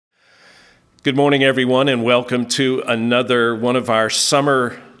Good morning, everyone, and welcome to another one of our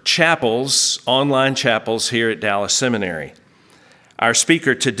summer chapels, online chapels here at Dallas Seminary. Our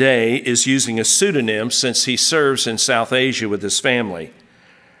speaker today is using a pseudonym since he serves in South Asia with his family.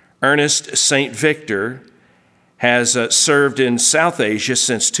 Earnest St. Victor has served in South Asia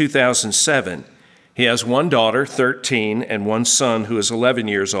since 2007. He has one daughter, 13, and one son who is 11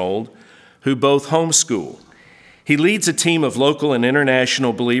 years old, who both homeschool. He leads a team of local and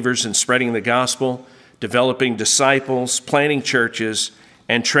international believers in spreading the gospel, developing disciples, planting churches,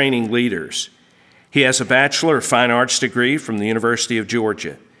 and training leaders. He has a Bachelor of Fine Arts degree from the University of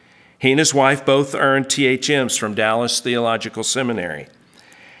Georgia. He and his wife both earned THMs from Dallas Theological Seminary.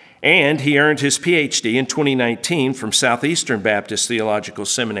 And he earned his PhD in 2019 from Southeastern Baptist Theological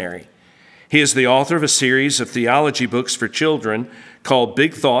Seminary. He is the author of a series of theology books for children called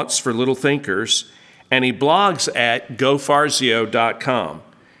Big Thoughts for Little Thinkers, and he blogs at gofarzio.com.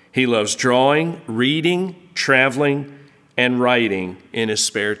 He loves drawing, reading, traveling, and writing in his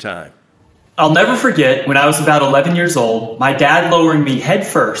spare time. I'll never forget when I was about 11 years old, my dad lowering me head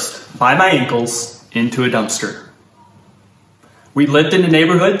first by my ankles into a dumpster. We lived in a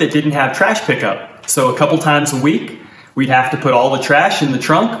neighborhood that didn't have trash pickup, so a couple times a week, we'd have to put all the trash in the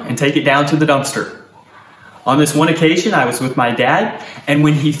trunk and take it down to the dumpster. On this one occasion, I was with my dad, and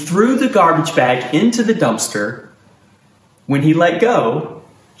when he threw the garbage bag into the dumpster, when he let go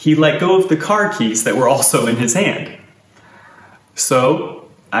of the car keys that were also in his hand. So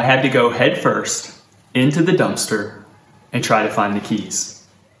I had to go head first into the dumpster and try to find the keys.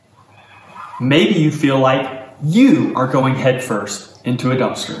 Maybe you feel like you are going head first into a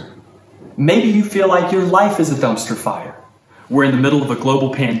dumpster. Maybe you feel like your life is a dumpster fire. We're in the middle of a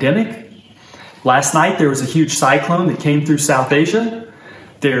global pandemic. Last night, there was a huge cyclone that came through South Asia.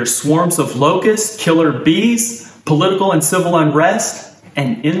 There's swarms of locusts, killer bees, political and civil unrest,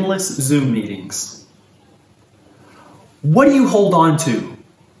 and endless Zoom meetings. What do you hold on to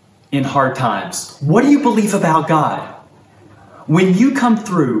in hard times? What do you believe about God? When you come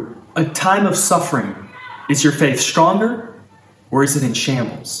through a time of suffering, is your faith stronger or is it in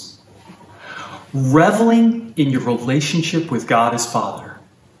shambles? Reveling in your relationship with God as Father.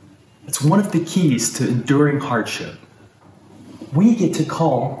 It's one of the keys to enduring hardship. We get to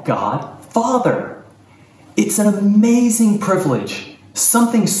call God Father. It's an amazing privilege,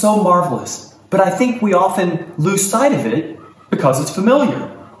 something so marvelous, but I think we often lose sight of it because it's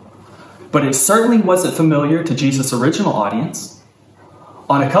familiar. But it certainly wasn't familiar to Jesus' original audience.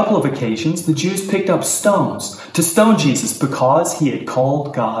 On a couple of occasions, the Jews picked up stones to stone Jesus because he had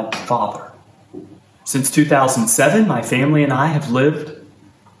called God Father. Since 2007, my family and I have lived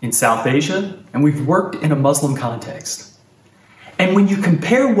in South Asia, and we've worked in a Muslim context. And when you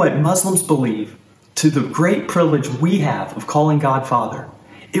compare what Muslims believe to the great privilege we have of calling God Father,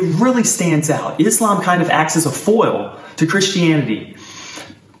 it really stands out. Islam kind of acts as a foil to Christianity.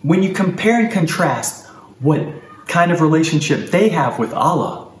 When you compare and contrast what kind of relationship they have with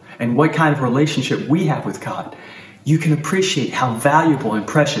Allah and what kind of relationship we have with God, you can appreciate how valuable and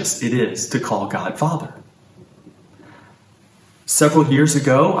precious it is to call God Father. Several years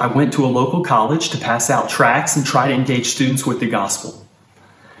ago, I went to a local college to pass out tracts and try to engage students with the gospel.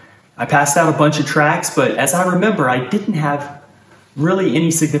 I passed out a bunch of tracts, but as I remember, I didn't have really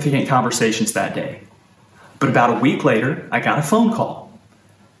any significant conversations that day. But about a week later, I got a phone call.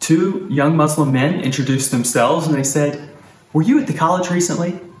 Two young Muslim men introduced themselves and they said, "Were you at the college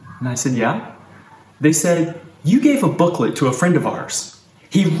recently?" And I said, "Yeah." They said, "You gave a booklet to a friend of ours.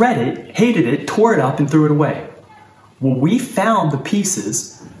 He read it, hated it, tore it up, and threw it away. Well, we found the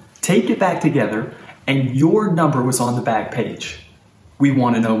pieces, taped it back together, and your number was on the back page. We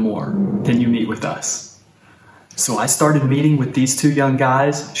want to know more. Can you meet with us?" So I started meeting with these two young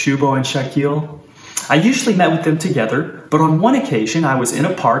guys, Shubo and Shaquille. I usually met with them together, but on one occasion I was in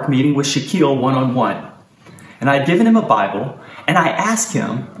a park meeting with Shaquille one-on-one. And I'd given him a Bible, and I asked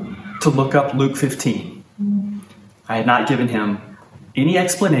him to look up Luke 15. I had not given him any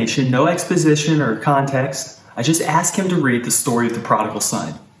explanation, no exposition or context. I just asked him to read the story of the prodigal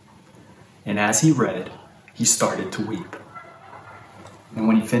son. And as he read, he started to weep. And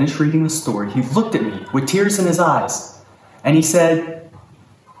when he finished reading the story, he looked at me with tears in his eyes. And he said,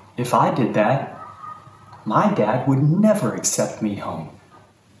 "If I did that, my dad would never accept me home."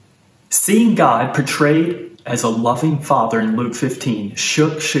 Seeing God portrayed as a loving father in Luke 15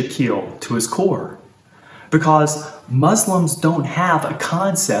 shook Shaquille to his core. Because Muslims don't have a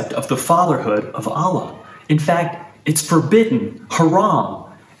concept of the fatherhood of Allah. In fact, it's forbidden, haram.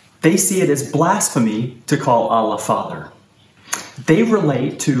 They see it as blasphemy to call Allah Father. They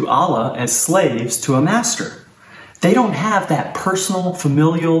relate to Allah as slaves to a master. They don't have that personal,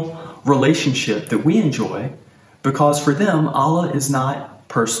 familial, relationship that we enjoy, because for them, Allah is not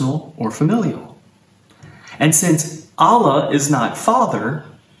personal or familial. And since Allah is not Father,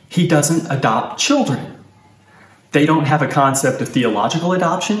 He doesn't adopt children. They don't have a concept of theological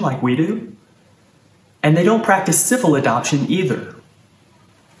adoption like we do, and they don't practice civil adoption either.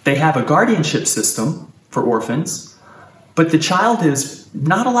 They have a guardianship system for orphans, but the child is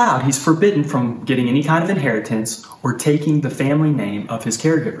not allowed, he's forbidden from getting any kind of inheritance or taking the family name of his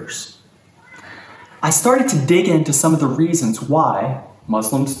caregivers. I started to dig into some of the reasons why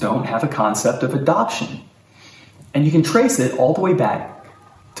Muslims don't have a concept of adoption. And you can trace it all the way back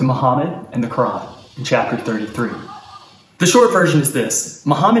to Muhammad and the Quran in chapter 33. The short version is this: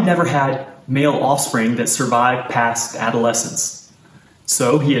 Muhammad never had male offspring that survived past adolescence.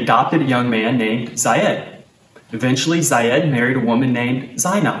 So he adopted a young man named Zayed. Eventually, Zayed married a woman named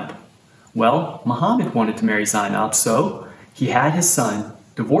Zainab. Well, Muhammad wanted to marry Zainab, so he had his son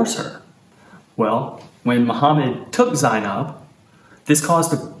divorce her. Well, when Muhammad took Zainab, this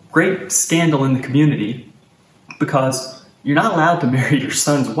caused a great scandal in the community because you're not allowed to marry your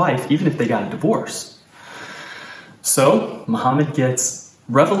son's wife even if they got a divorce. So Muhammad gets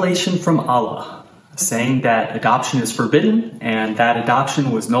revelation from Allah saying that adoption is forbidden and that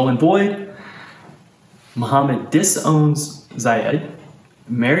adoption was null and void. Muhammad disowns Zayed,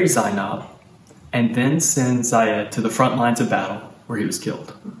 marries Zainab, and then sends Zayed to the front lines of battle where he was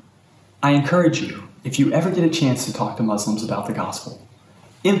killed. I encourage you, if you ever get a chance to talk to Muslims about the gospel,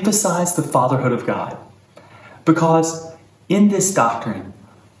 emphasize the fatherhood of God. Because in this doctrine,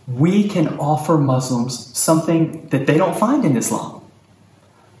 we can offer Muslims something that they don't find in Islam.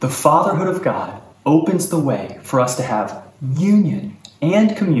 The fatherhood of God opens the way for us to have union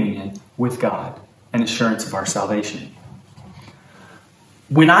and communion with God and assurance of our salvation.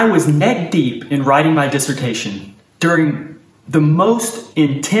 When I was neck deep in writing my dissertation, during the most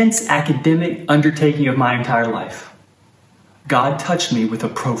intense academic undertaking of my entire life, God touched me with a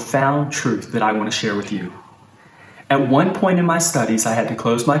profound truth that I want to share with you. At one point in my studies, I had to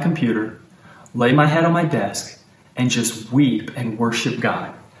close my computer, lay my head on my desk, and just weep and worship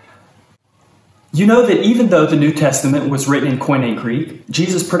God. You know that even though the New Testament was written in Koine Greek,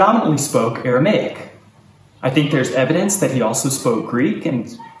 Jesus predominantly spoke Aramaic. I think there's evidence that he also spoke Greek, and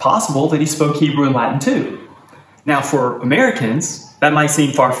it's possible that he spoke Hebrew and Latin too. Now, for Americans, that might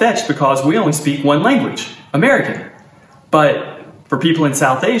seem far-fetched because we only speak one language, American. But for people in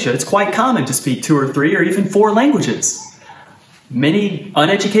South Asia, it's quite common to speak 2 or 3 or even 4 languages. Many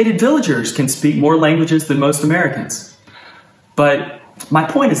uneducated villagers can speak more languages than most Americans. But my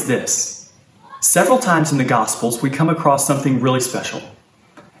point is this. Several times in the Gospels, we come across something really special.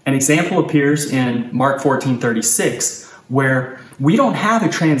 An example appears in Mark 14:36, where we don't have a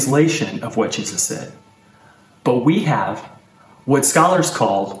translation of what Jesus said, but we have what scholars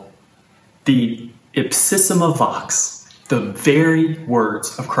call the ipsissima vox, the very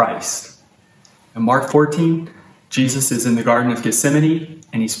words of Christ. In Mark 14, Jesus is in the Garden of Gethsemane,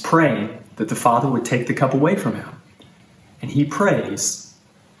 and he's praying that the Father would take the cup away from him. And he prays,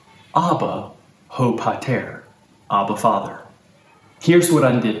 Abba, Ho Pater, Abba Father. Here's what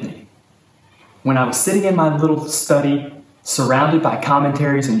undid me. When I was sitting in my little study, surrounded by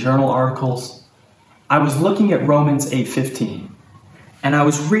commentaries and journal articles, I was looking at Romans 8:15, and I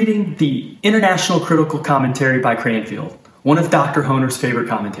was reading the International Critical Commentary by Cranfield, one of Dr. Honer's favorite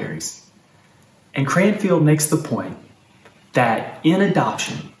commentaries. And Cranfield makes the point that in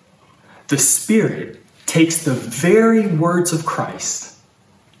adoption, the Spirit takes the very words of Christ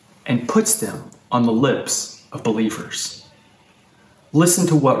and puts them on the lips of believers. Listen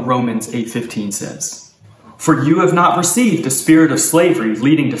to what Romans 8:15 says. For you have not received a spirit of slavery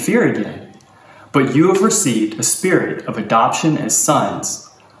leading to fear again, but you have received a spirit of adoption as sons,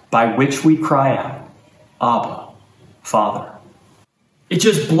 by which we cry out, Abba, Father. It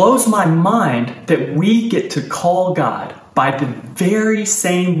just blows my mind that we get to call God by the very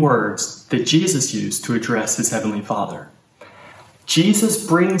same words that Jesus used to address his heavenly Father. Jesus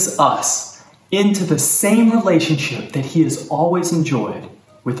brings us into the same relationship that he has always enjoyed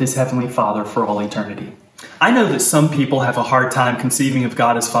with his heavenly Father for all eternity. I know that some people have a hard time conceiving of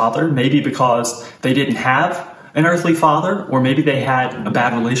God as Father, maybe because they didn't have an earthly father, or maybe they had a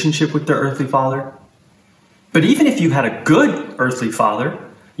bad relationship with their earthly father. But even if you had a good earthly father,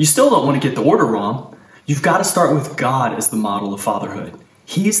 you still don't want to get the order wrong. You've got to start with God as the model of fatherhood.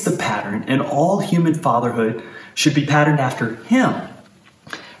 He's the pattern, and all human fatherhood should be patterned after him.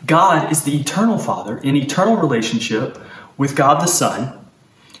 God is the eternal Father in eternal relationship with God the Son,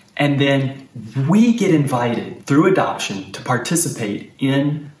 and then we get invited through adoption to participate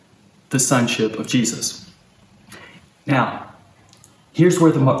in the sonship of Jesus. Now, Here's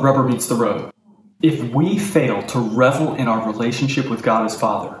where the rubber meets the road. If we fail to revel in our relationship with God as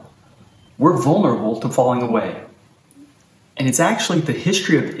Father, we're vulnerable to falling away. And it's actually the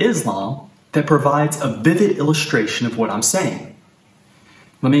history of Islam that provides a vivid illustration of what I'm saying.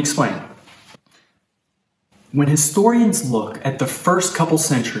 Let me explain. When historians look at the first couple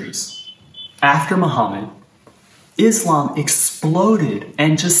centuries after Muhammad, Islam exploded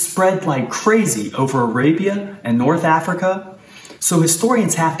and just spread like crazy over Arabia and North Africa. So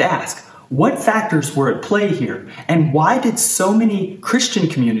historians have to ask, what factors were at play here? And why did so many Christian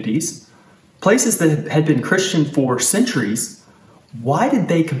communities, places that had been Christian for centuries, why did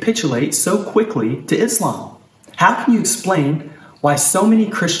they capitulate so quickly to Islam? How can you explain why so many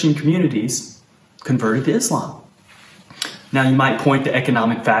Christian communities converted to Islam? Now, you might point to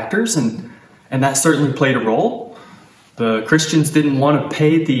economic factors, and that certainly played a role. The Christians didn't want to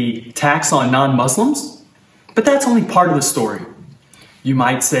pay the tax on non-Muslims, but that's only part of the story. You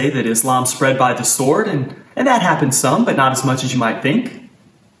might say that Islam spread by the sword, and that happened some, but not as much as you might think.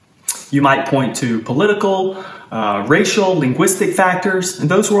 You might point to political, racial, linguistic factors, and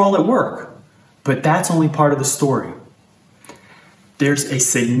those were all at work. But that's only part of the story. There's a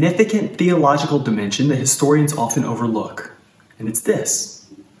significant theological dimension that historians often overlook, and it's this.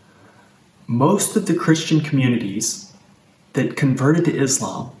 Most of the Christian communities that converted to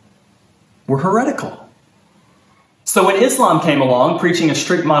Islam were heretical. So when Islam came along, preaching a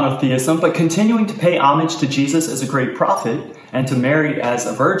strict monotheism, but continuing to pay homage to Jesus as a great prophet and to Mary as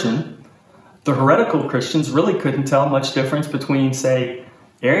a virgin, the heretical Christians really couldn't tell much difference between, say,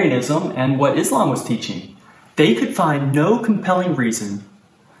 Arianism and what Islam was teaching. They could find no compelling reason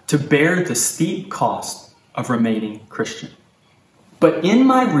to bear the steep cost of remaining Christian. But in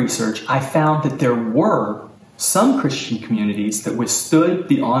my research, I found that there were some Christian communities that withstood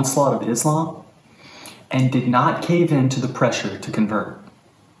the onslaught of Islam and did not cave in to the pressure to convert.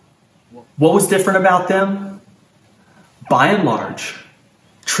 What was different about them? By and large,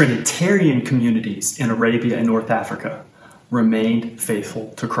 Trinitarian communities in Arabia and North Africa remained faithful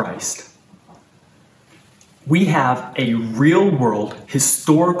to Christ. We have a real-world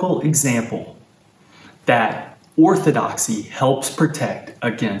historical example that orthodoxy helps protect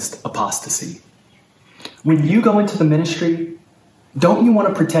against apostasy. When you go into the ministry, don't you want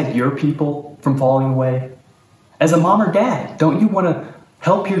to protect your people from falling away? As a mom or dad, don't you want to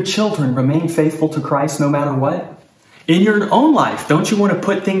help your children remain faithful to Christ no matter what? In your own life, don't you want to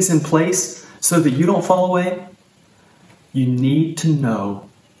put things in place so that you don't fall away? You need to know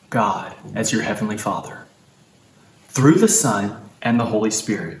God as your Heavenly Father through the Son and the Holy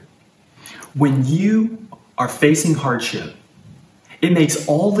Spirit. When you are facing hardship, it makes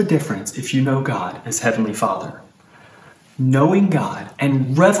all the difference if you know God as Heavenly Father. Knowing God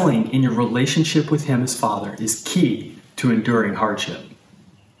and reveling in your relationship with Him as Father is key to enduring hardship.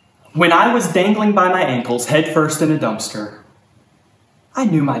 When I was dangling by my ankles headfirst in a dumpster, I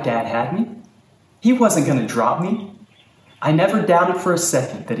knew my dad had me. He wasn't going to drop me. I never doubted for a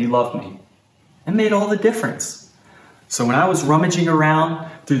second that He loved me. It made all the difference. So when I was rummaging around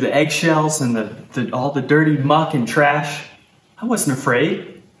through the eggshells and all the dirty muck and trash, I wasn't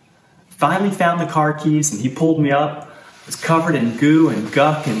afraid. Finally found the car keys and He pulled me up. I was covered in goo and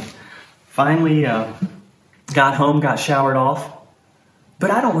guck and finally got home, got showered off. But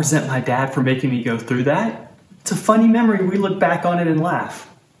I don't resent my dad for making me go through that. It's a funny memory. We look back on it and laugh.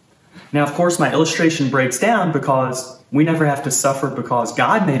 Now, of course, my illustration breaks down because we never have to suffer because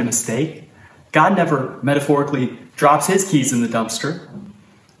God made a mistake. God never metaphorically drops His keys in the dumpster.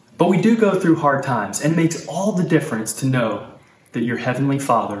 But we do go through hard times, and it makes all the difference to know that your Heavenly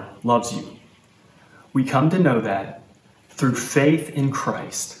Father loves you. We come to know that through faith in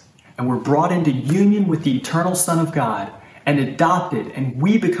Christ, and we're brought into union with the eternal Son of God and adopted, and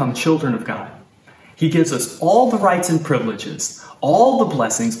we become children of God. He gives us all the rights and privileges, all the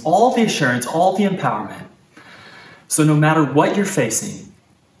blessings, all the assurance, all the empowerment. So no matter what you're facing,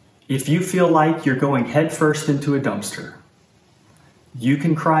 if you feel like you're going headfirst into a dumpster, you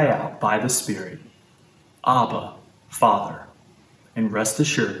can cry out by the Spirit, Abba, Father, and rest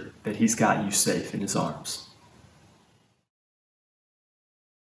assured that He's got you safe in His arms.